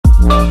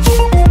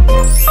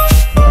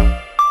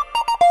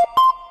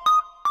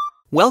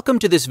Welcome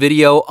to this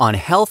video on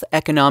health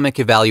economic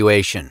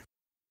evaluation.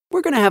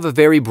 We're going to have a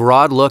very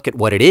broad look at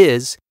what it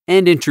is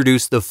and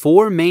introduce the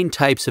four main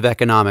types of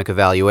economic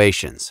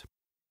evaluations.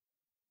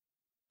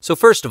 So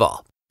first of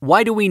all,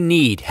 why do we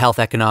need health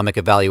economic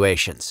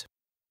evaluations?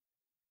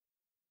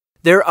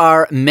 There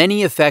are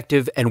many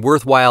effective and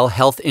worthwhile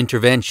health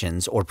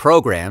interventions or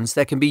programs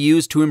that can be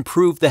used to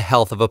improve the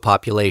health of a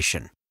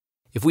population.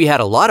 If we had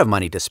a lot of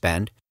money to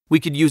spend,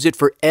 we could use it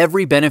for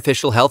every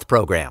beneficial health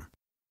program.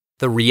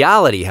 The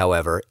reality,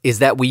 however, is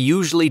that we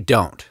usually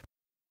don't.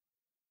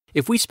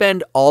 If we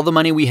spend all the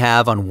money we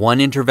have on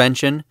one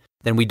intervention,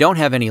 then we don't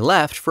have any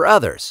left for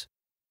others.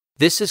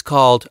 This is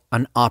called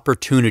an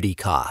opportunity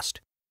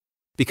cost.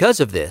 Because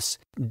of this,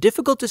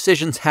 difficult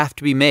decisions have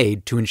to be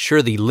made to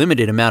ensure the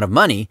limited amount of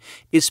money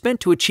is spent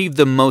to achieve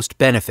the most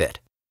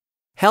benefit.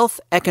 Health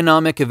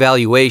economic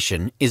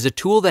evaluation is a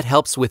tool that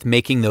helps with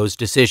making those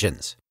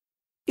decisions.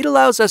 It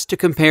allows us to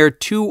compare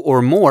two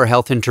or more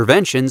health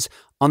interventions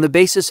on the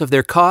basis of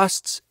their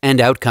costs and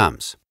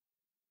outcomes.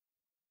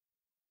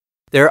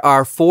 There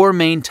are four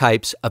main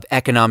types of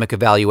economic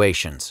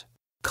evaluations: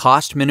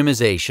 cost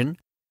minimization,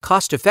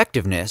 cost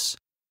effectiveness,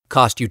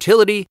 cost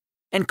utility,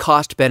 and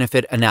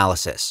cost-benefit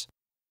analysis.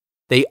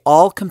 They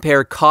all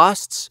compare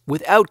costs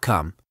with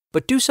outcome,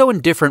 but do so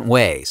in different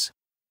ways.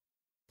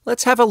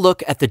 Let's have a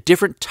look at the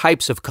different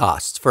types of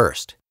costs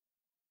first.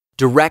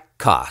 Direct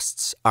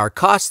costs are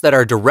costs that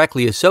are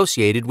directly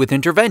associated with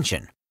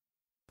intervention.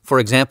 For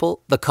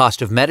example, the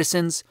cost of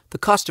medicines, the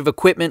cost of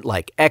equipment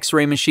like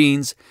X-ray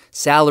machines,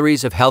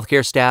 salaries of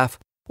healthcare staff,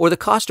 or the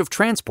cost of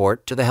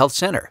transport to the health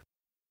center.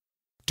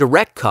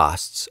 Direct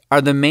costs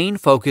are the main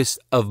focus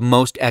of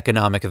most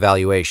economic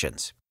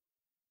evaluations.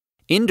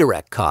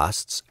 Indirect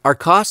costs are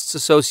costs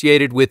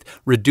associated with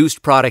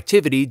reduced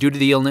productivity due to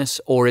the illness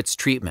or its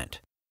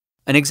treatment.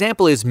 An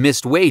example is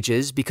missed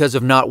wages because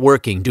of not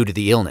working due to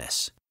the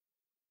illness.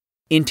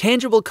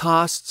 Intangible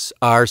costs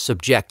are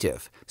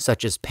subjective,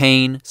 such as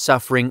pain,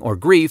 suffering, or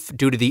grief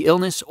due to the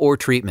illness or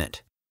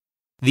treatment.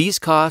 These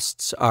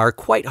costs are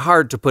quite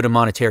hard to put a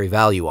monetary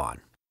value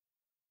on.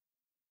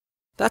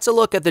 That's a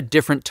look at the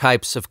different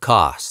types of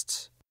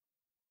costs.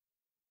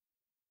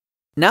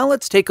 Now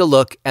let's take a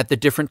look at the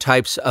different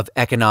types of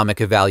economic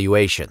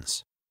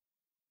evaluations.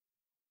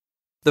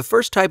 The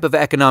first type of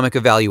economic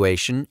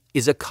evaluation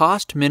is a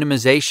cost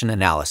minimization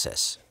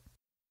analysis.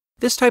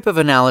 This type of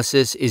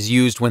analysis is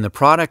used when the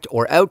product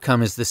or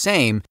outcome is the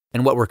same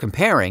and what we're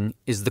comparing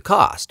is the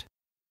cost.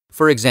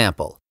 For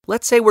example,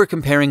 let's say we're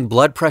comparing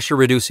blood pressure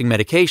reducing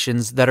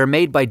medications that are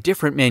made by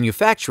different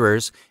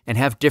manufacturers and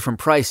have different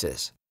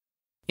prices.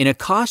 In a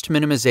cost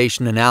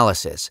minimization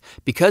analysis,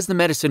 because the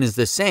medicine is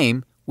the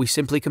same, we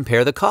simply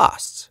compare the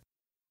costs.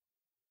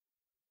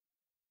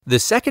 The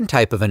second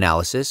type of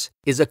analysis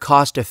is a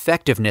cost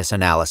effectiveness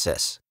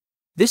analysis.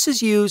 This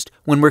is used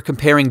when we're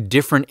comparing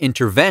different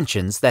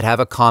interventions that have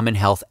a common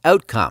health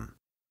outcome.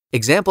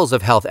 Examples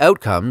of health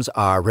outcomes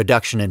are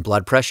reduction in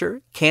blood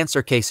pressure,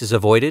 cancer cases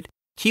avoided,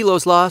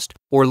 kilos lost,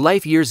 or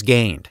life years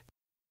gained.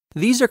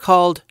 These are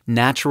called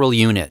natural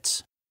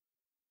units.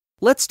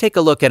 Let's take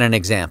a look at an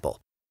example.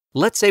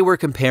 Let's say we're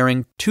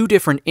comparing two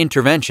different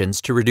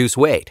interventions to reduce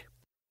weight: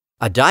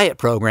 a diet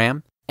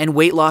program and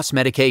weight loss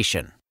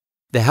medication.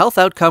 The health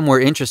outcome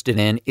we're interested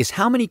in is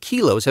how many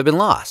kilos have been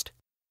lost.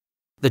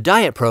 The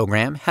diet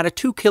program had a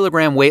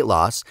 2-kilogram weight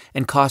loss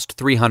and cost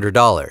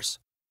 $300.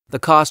 The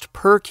cost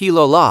per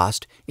kilo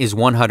lost is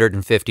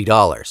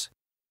 $150.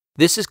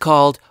 This is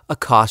called a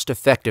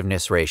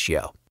cost-effectiveness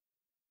ratio.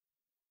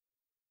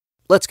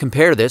 Let's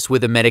compare this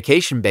with a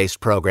medication-based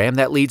program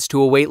that leads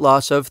to a weight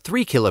loss of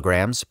 3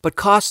 kilograms but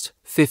costs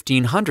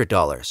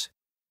 $1,500.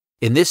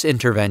 In this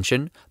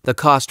intervention, the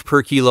cost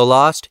per kilo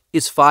lost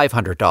is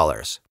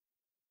 $500.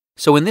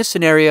 So in this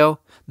scenario,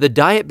 the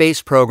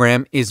diet-based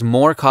program is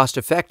more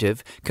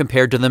cost-effective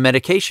compared to the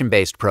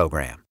medication-based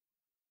program.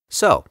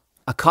 So,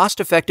 a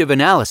cost-effective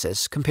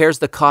analysis compares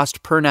the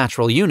cost per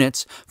natural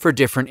units for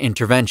different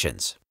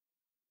interventions.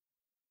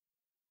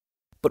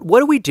 But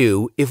what do we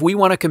do if we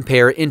want to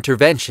compare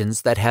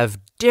interventions that have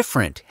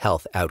different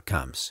health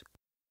outcomes?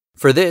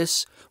 For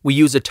this, we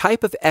use a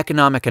type of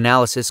economic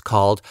analysis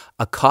called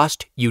a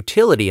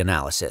cost-utility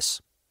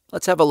analysis.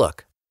 Let's have a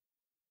look.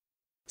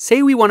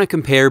 Say we want to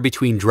compare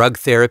between drug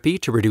therapy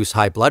to reduce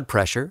high blood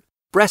pressure,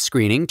 breast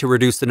screening to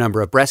reduce the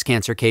number of breast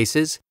cancer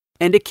cases,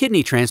 and a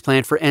kidney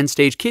transplant for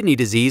end-stage kidney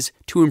disease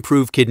to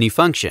improve kidney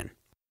function.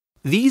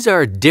 These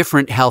are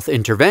different health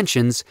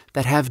interventions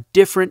that have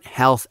different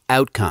health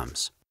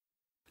outcomes.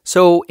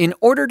 So, in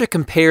order to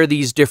compare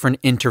these different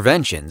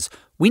interventions,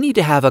 we need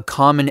to have a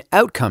common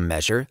outcome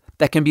measure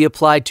that can be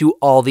applied to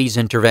all these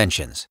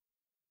interventions.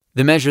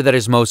 The measure that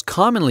is most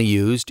commonly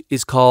used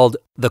is called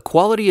the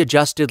Quality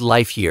Adjusted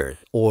Life Year,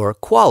 or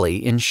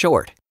QALY in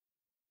short.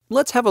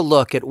 Let's have a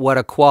look at what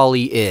a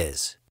QALY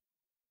is.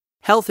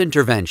 Health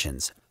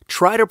interventions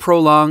try to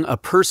prolong a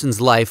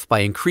person's life by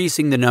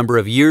increasing the number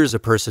of years a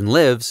person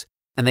lives,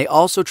 and they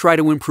also try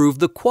to improve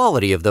the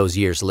quality of those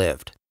years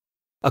lived.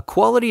 A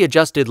Quality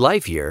Adjusted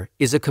Life Year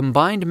is a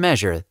combined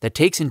measure that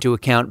takes into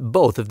account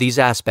both of these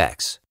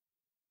aspects.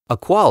 A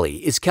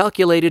QALY is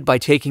calculated by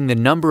taking the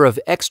number of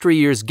extra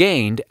years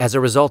gained as a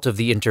result of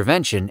the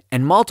intervention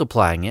and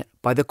multiplying it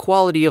by the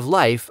quality of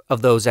life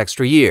of those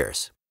extra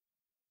years.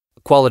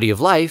 Quality of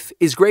life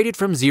is graded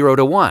from 0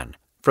 to 1,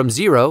 from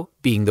 0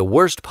 being the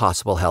worst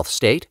possible health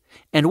state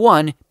and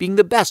 1 being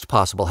the best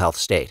possible health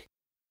state.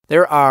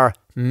 There are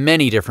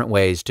many different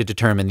ways to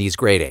determine these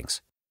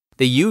gradings.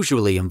 They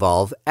usually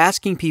involve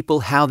asking people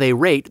how they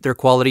rate their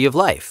quality of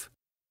life.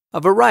 A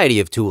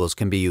variety of tools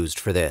can be used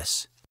for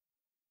this.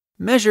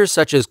 Measures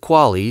such as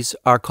QALYs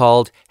are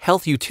called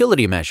health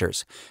utility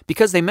measures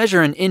because they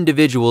measure an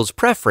individual's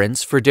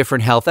preference for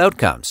different health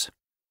outcomes.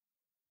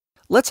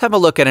 Let's have a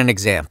look at an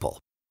example.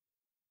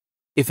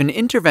 If an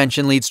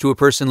intervention leads to a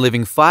person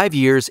living 5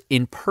 years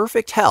in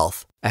perfect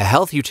health, a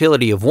health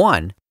utility of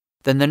 1,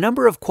 then the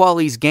number of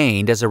QALYs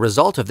gained as a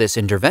result of this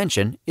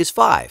intervention is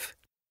 5.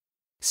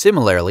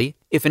 Similarly,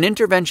 if an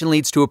intervention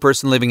leads to a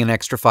person living an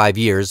extra 5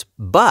 years,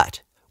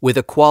 but with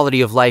a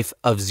quality of life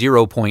of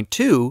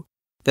 0.2,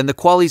 then the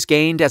QALYs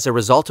gained as a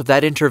result of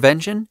that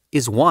intervention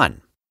is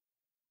 1.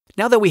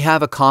 Now that we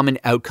have a common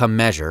outcome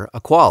measure,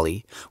 a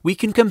QALY, we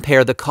can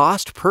compare the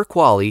cost per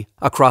QALY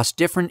across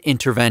different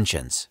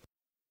interventions.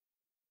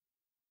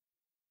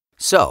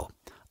 So,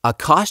 a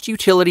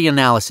cost-utility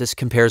analysis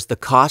compares the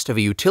cost of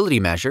a utility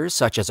measure,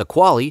 such as a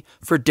QALY,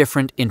 for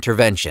different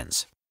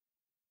interventions.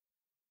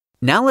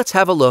 Now let's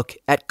have a look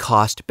at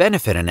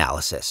cost-benefit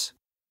analysis.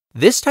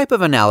 This type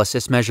of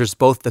analysis measures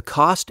both the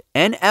cost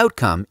and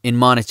outcome in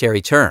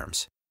monetary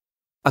terms.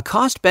 A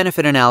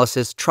cost-benefit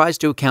analysis tries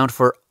to account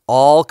for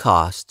all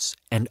costs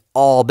and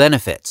all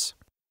benefits,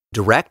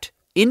 direct,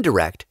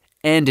 indirect,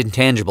 and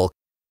intangible.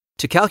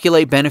 To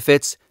calculate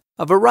benefits,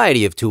 a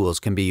variety of tools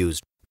can be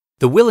used.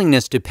 The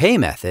willingness to pay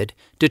method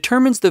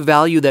determines the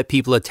value that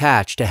people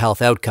attach to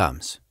health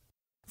outcomes.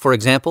 For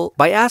example,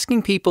 by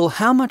asking people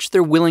how much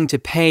they're willing to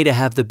pay to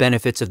have the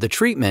benefits of the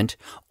treatment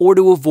or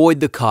to avoid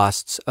the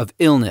costs of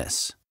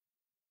illness.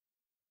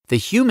 The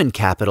human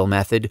capital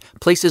method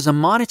places a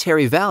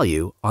monetary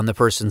value on the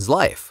person's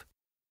life.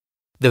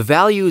 The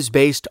value is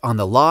based on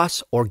the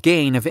loss or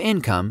gain of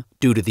income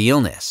due to the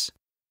illness.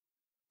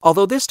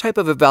 Although this type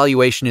of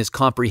evaluation is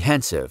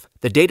comprehensive,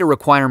 the data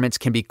requirements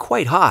can be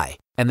quite high,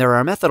 and there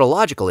are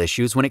methodological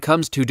issues when it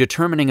comes to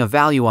determining a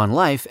value on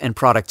life and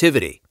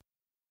productivity.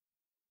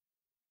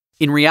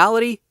 In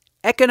reality,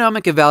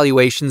 economic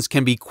evaluations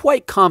can be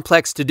quite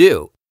complex to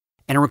do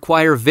and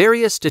require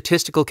various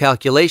statistical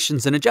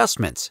calculations and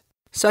adjustments,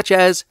 such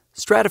as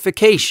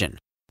stratification,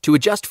 to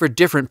adjust for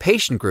different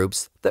patient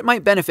groups that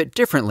might benefit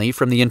differently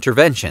from the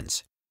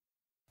interventions,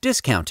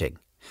 discounting,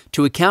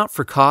 to account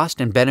for cost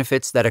and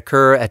benefits that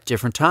occur at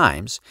different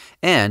times,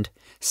 and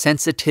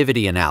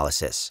sensitivity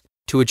analysis,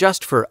 to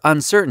adjust for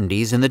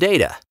uncertainties in the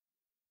data.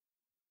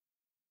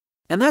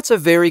 And that's a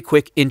very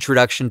quick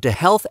introduction to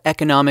health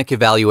economic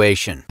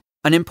evaluation,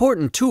 an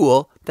important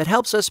tool that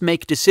helps us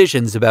make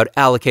decisions about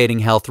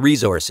allocating health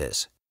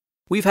resources.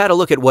 We've had a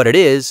look at what it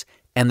is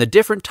and the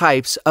different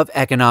types of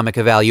economic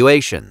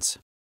evaluations.